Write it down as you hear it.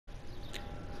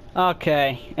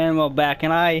Okay, and we're back,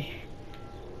 and I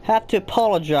have to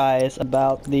apologize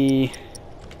about the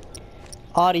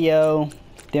audio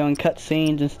doing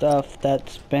cutscenes and stuff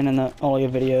that's been in the earlier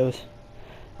videos.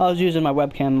 I was using my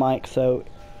webcam mic, so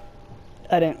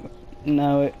I didn't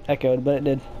know it echoed, but it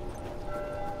did.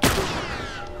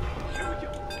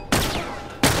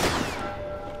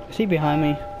 Is he behind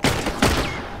me?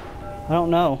 I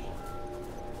don't know.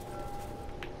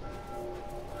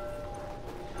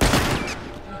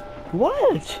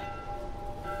 What?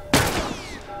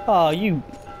 Oh, you.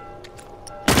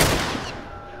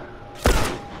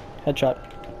 Headshot.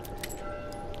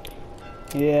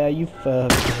 Yeah, you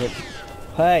fucked it.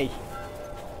 Hey.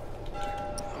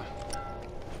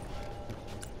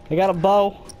 I got a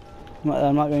bow.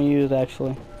 I'm not going to use it,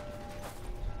 actually.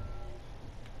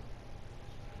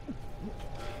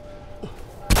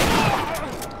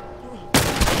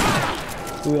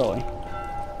 Really?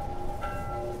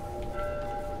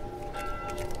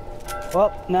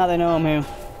 Well, now they know I'm here.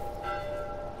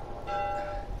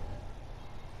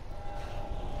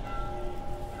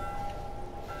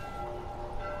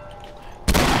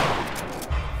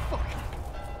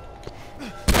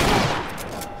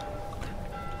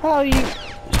 How do you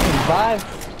survive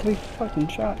 3 fucking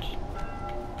shots?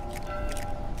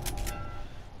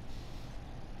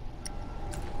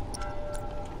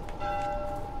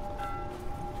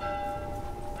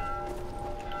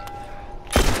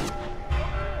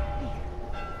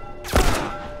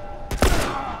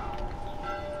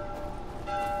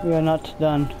 We are not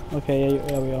done. Okay, yeah,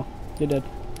 there we go. You're dead.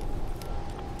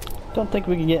 Don't think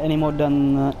we can get any more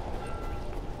done than that.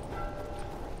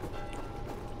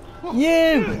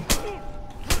 You!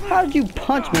 How did you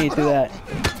punch me through that?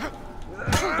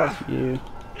 Fuck you.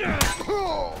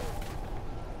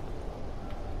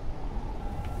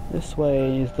 This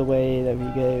way is the way that we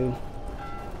go.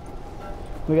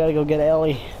 We gotta go get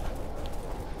Ellie.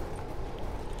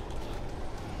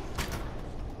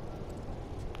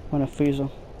 Want a freezer?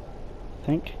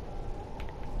 Think.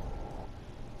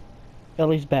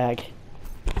 Ellie's bag.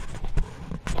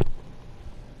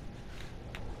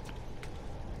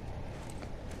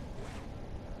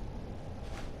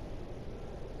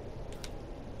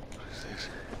 What is this?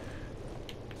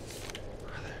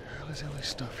 Where the hell is Ellie's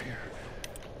stuff here?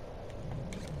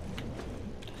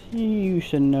 You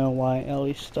should know why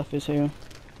Ellie's stuff is here.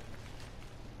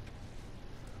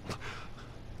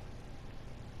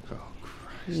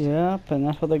 Yep, and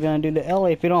that's what they're gonna do to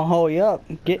Ellie if you don't hurry up.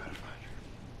 Get.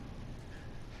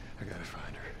 I gotta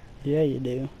find her. Yeah, you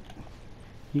do.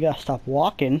 You gotta stop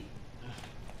walking.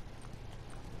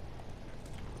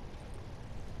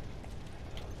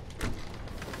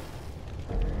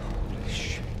 Holy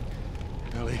shit.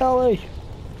 Ellie. Ellie.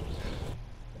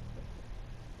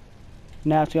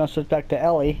 Now it's gonna switch back to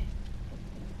Ellie.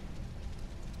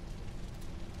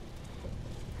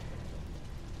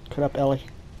 Get up, Ellie.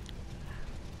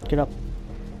 Get up.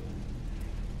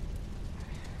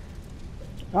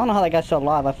 I don't know how that guy's still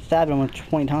alive. I've stabbed him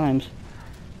 20 times.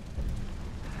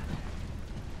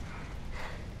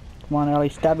 Come on, Ellie.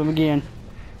 Stab him again.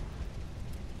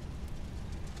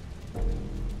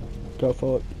 Go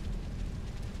for it.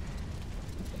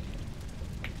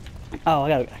 Oh, I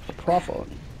gotta actually crawl for it.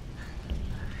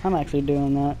 I'm actually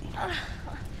doing that.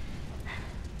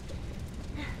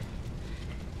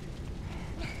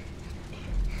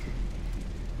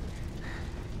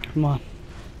 Come on.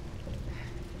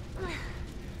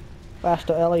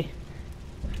 Faster, Ellie.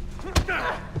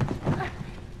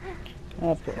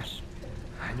 Of course.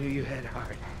 I knew you had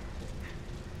heart.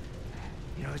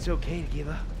 You know, it's okay to give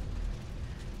up.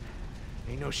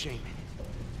 Ain't no shame in it.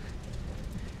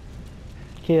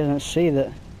 He doesn't see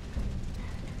that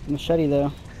machete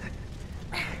though.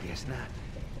 I guess not.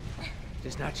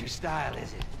 Just not your style,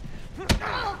 is it?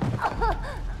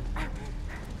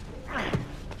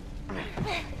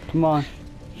 Come on.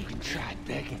 You can try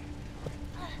begging.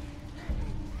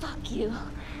 Fuck you.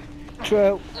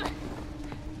 True.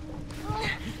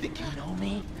 You think you know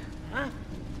me? Huh?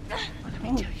 Well, let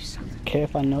me tell you something. Care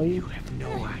if I know You you? have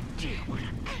no idea what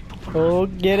I'm capable of. Oh,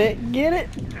 get it, get it.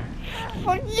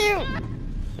 Fuck you.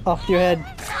 Off your head.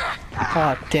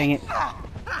 Ah, oh, dang it.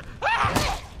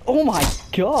 Oh my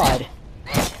god.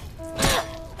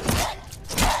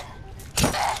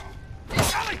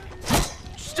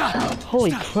 Stop!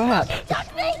 Holy Stop. crap. It's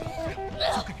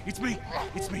okay. It's me.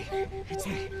 It's me. It's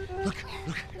me. Look,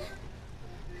 look.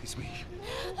 It's me.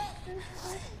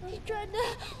 He tried to.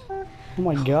 Oh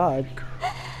my god.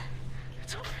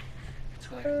 It's okay. It's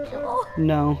okay.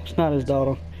 No, it's not his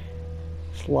daughter.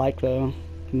 It's like though.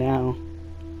 Now.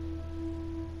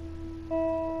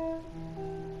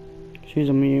 She's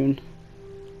immune.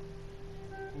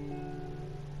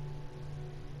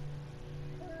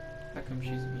 if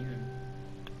she's immune.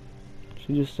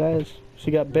 She just says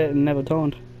she got bit and never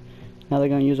told. Now they're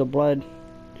gonna use her blood.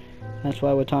 That's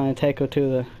why we're trying to take her to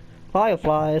the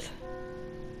fireflies.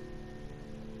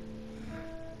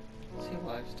 Is he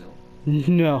alive still?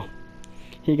 No.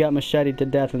 He got macheted to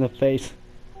death in the face.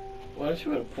 What if she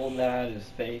would have pulled that out of his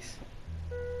face?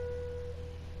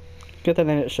 Good thing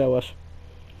they didn't show us.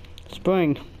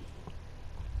 Spring.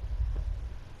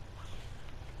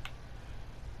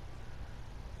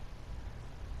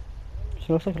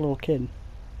 She looks like a little kid.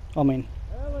 I mean,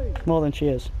 Ellie! more than she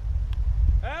is.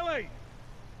 Ellie!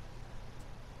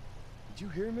 Did you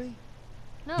hear me?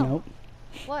 No. Nope.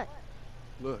 What?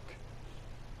 Look.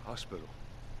 Hospital.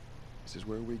 This is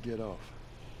where we get off.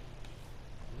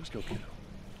 Let's go get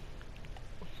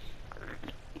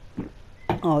him.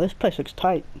 Oh, this place looks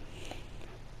tight.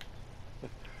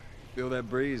 Feel that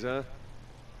breeze, huh?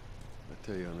 I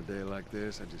tell you, on a day like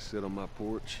this, I just sit on my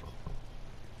porch,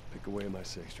 pick away at my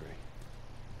six string.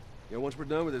 You know, once we're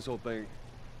done with this whole thing,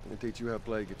 I'm gonna teach you how to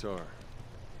play guitar.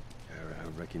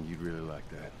 I reckon you'd really like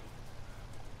that.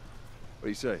 What do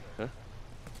you say, huh?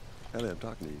 Ellie, I'm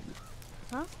talking to you.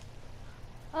 Huh?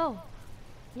 Oh.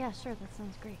 Yeah, sure, that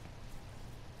sounds great.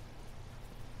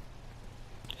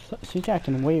 She's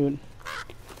acting weird.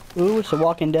 Ooh, it's a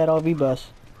Walking Dead RV bus.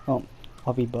 Oh,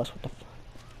 RV bus, what the fuck?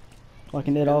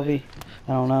 Walking Dead RV.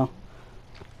 I don't know.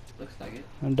 Looks like it.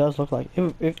 It does look like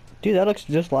it. Dude, that looks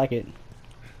just like it.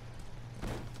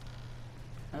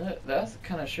 That's the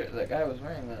kind of shirt that guy was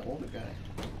wearing, that older guy.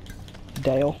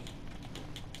 Dale.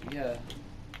 Yeah.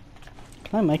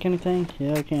 Can I make anything?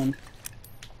 Yeah, I can.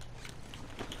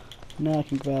 Now I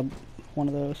can grab one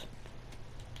of those.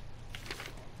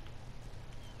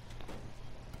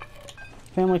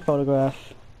 Family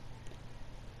photograph.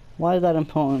 Why is that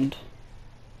important?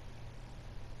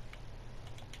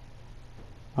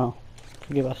 Oh,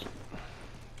 forgive us.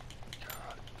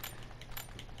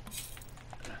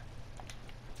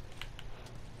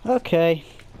 Okay.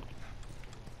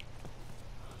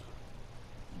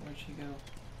 Where'd she go?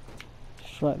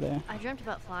 Just right there. I dreamt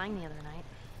about flying the other night.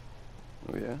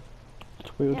 Oh, yeah?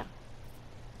 It's weird. Yeah.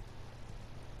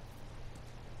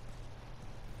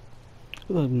 Look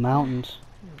at those mountains.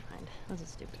 Never mind. That was a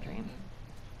stupid dream.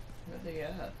 Where they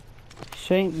at?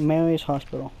 St. Mary's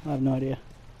Hospital. I have no idea.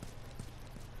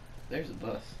 There's a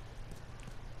bus.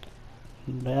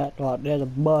 That, oh, there's a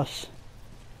bus.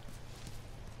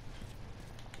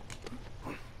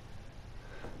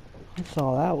 It's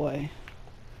all that way.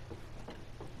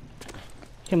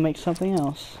 Can make something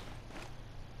else.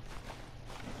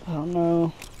 I don't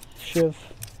know. Shiv.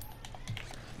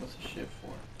 What's a shiv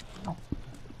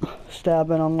for?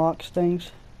 Stabbing unlocks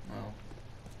things. Oh.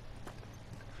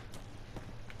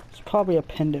 It's probably a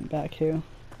pendant back here.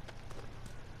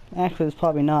 Actually, it's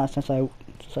probably not since I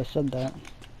said that.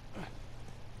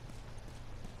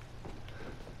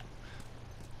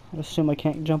 I assume I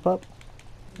can't jump up.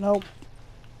 Nope.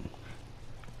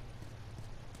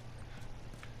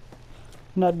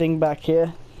 Nothing back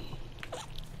here.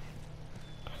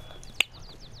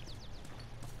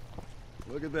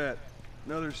 Look at that.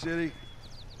 Another city,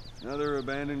 another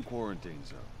abandoned quarantine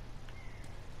zone.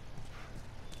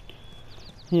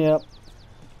 Yep.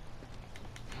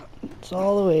 It's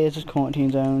all the way, it's just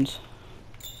quarantine zones.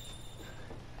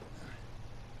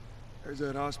 There's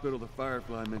that hospital the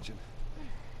Firefly mentioned.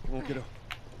 Come on, kiddo.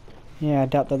 Yeah, I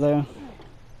doubt that though.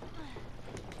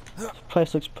 This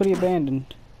place looks pretty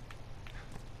abandoned.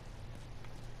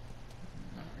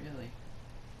 Not really.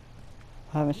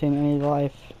 I haven't seen any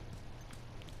life.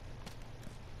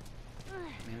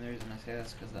 I mean, the reason I say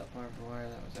that's because that barbed wire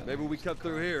that was out Maybe there we was cut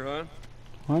through gone. here, huh?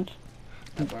 What?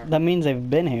 That barbed That means they've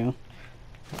been here.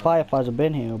 Fireflies have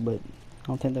been here, but I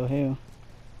don't think they're here.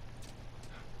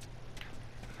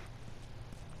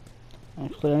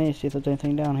 Actually, I need to see if there's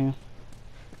anything down here.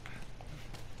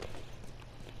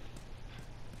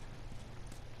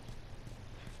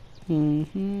 There's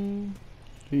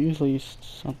usually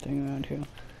something around here.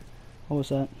 What was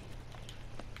that?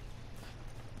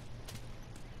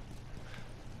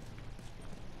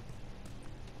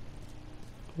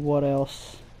 What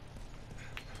else?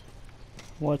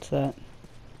 What's that?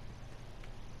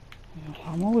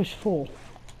 I'm always full.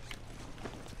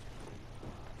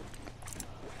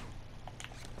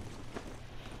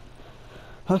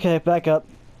 Okay, back up.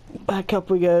 Back up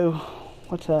we go.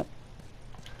 What's that?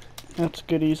 That's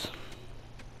goodies.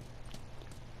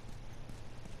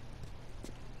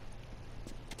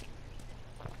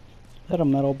 Is that a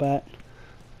metal bat?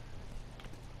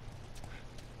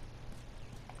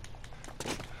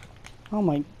 Oh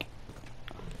my...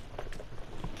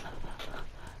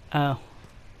 Oh.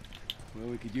 Well,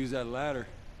 we could use that ladder.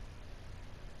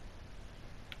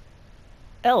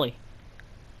 Ellie.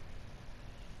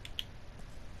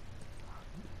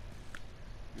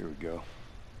 Here we go.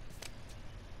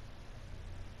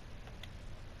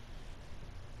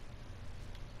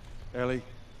 Ellie.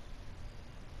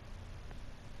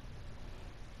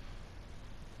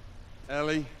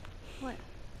 Ellie. What?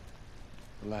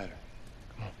 The ladder.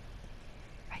 Come on.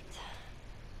 Right.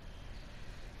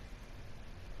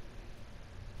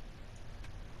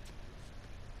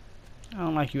 I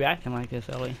don't like you acting like this,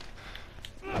 Ellie.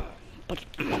 But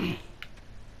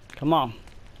come on.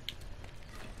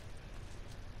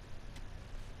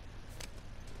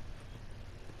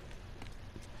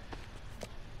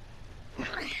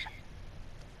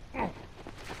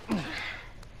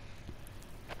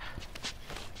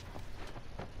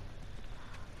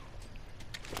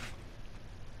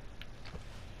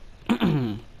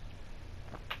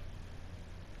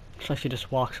 So she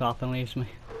just walks off and leaves me.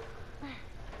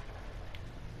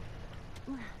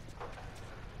 Oh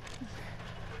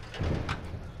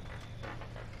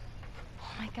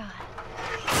my god.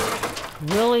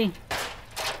 Really?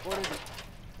 What is it?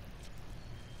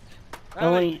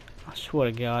 Ellie? I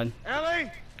swear to God.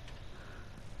 Ellie!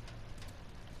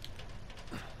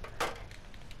 That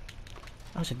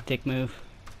was a dick move.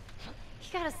 You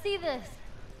gotta see this.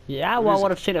 Yeah, What well, I is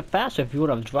would it? have seen it faster if you would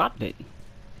have dropped it. What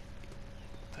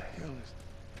the hell is...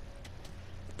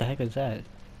 What the heck is that?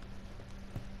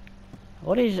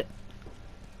 What is it?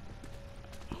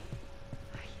 Are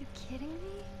you kidding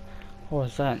me? What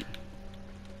was that?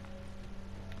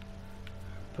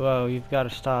 Bro, you've got to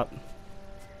stop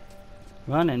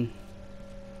running.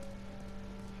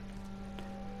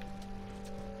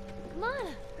 Come on,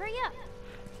 hurry up.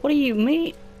 What do you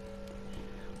mean?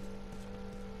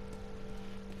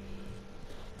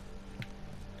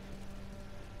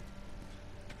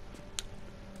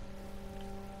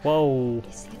 Whoa,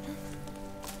 You see this?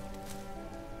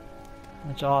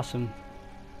 that's awesome.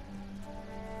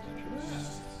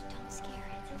 Don't scare it.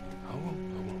 I won't. I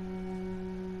won't.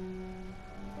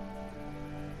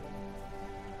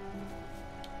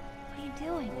 What are you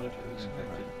doing? What if it was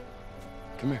infected?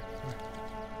 Come here. Come here.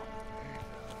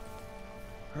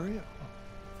 Hurry up.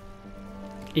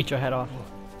 Eat your head off.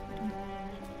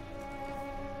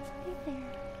 Right there.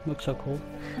 Looks so cool.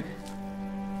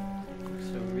 Looks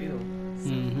so real.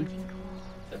 Mm-hmm. Fucking cool.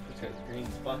 Except for it's got green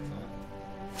spots on it.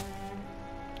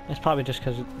 It's probably just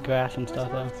because of grass and Where's stuff,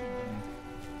 it though. off to?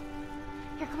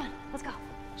 Here, come on, let's go.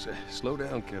 Slow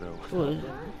down, kiddo. Ooh.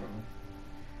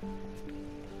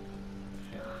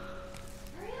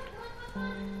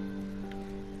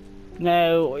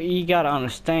 No, you gotta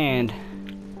understand.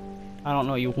 I don't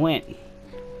know where you went. You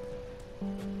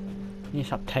need to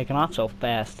stop taking off so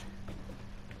fast.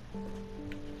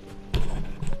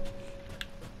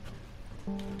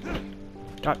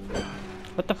 God.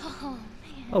 What the? Oh man.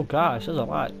 Oh gosh, there's a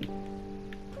lot. Look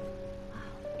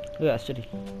at that city.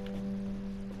 Look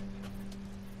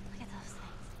at those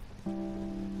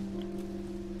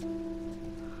things.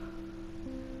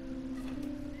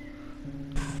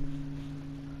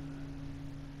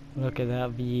 Look at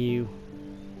that view.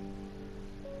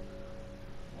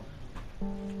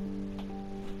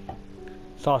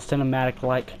 It's all cinematic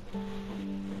like.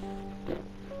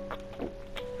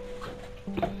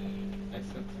 I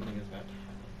sense something is happening.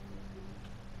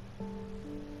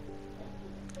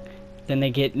 Then they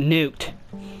get nuked.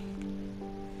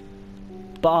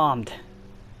 Bombed.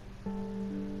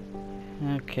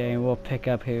 Okay, we'll pick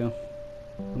up here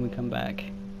when we come back.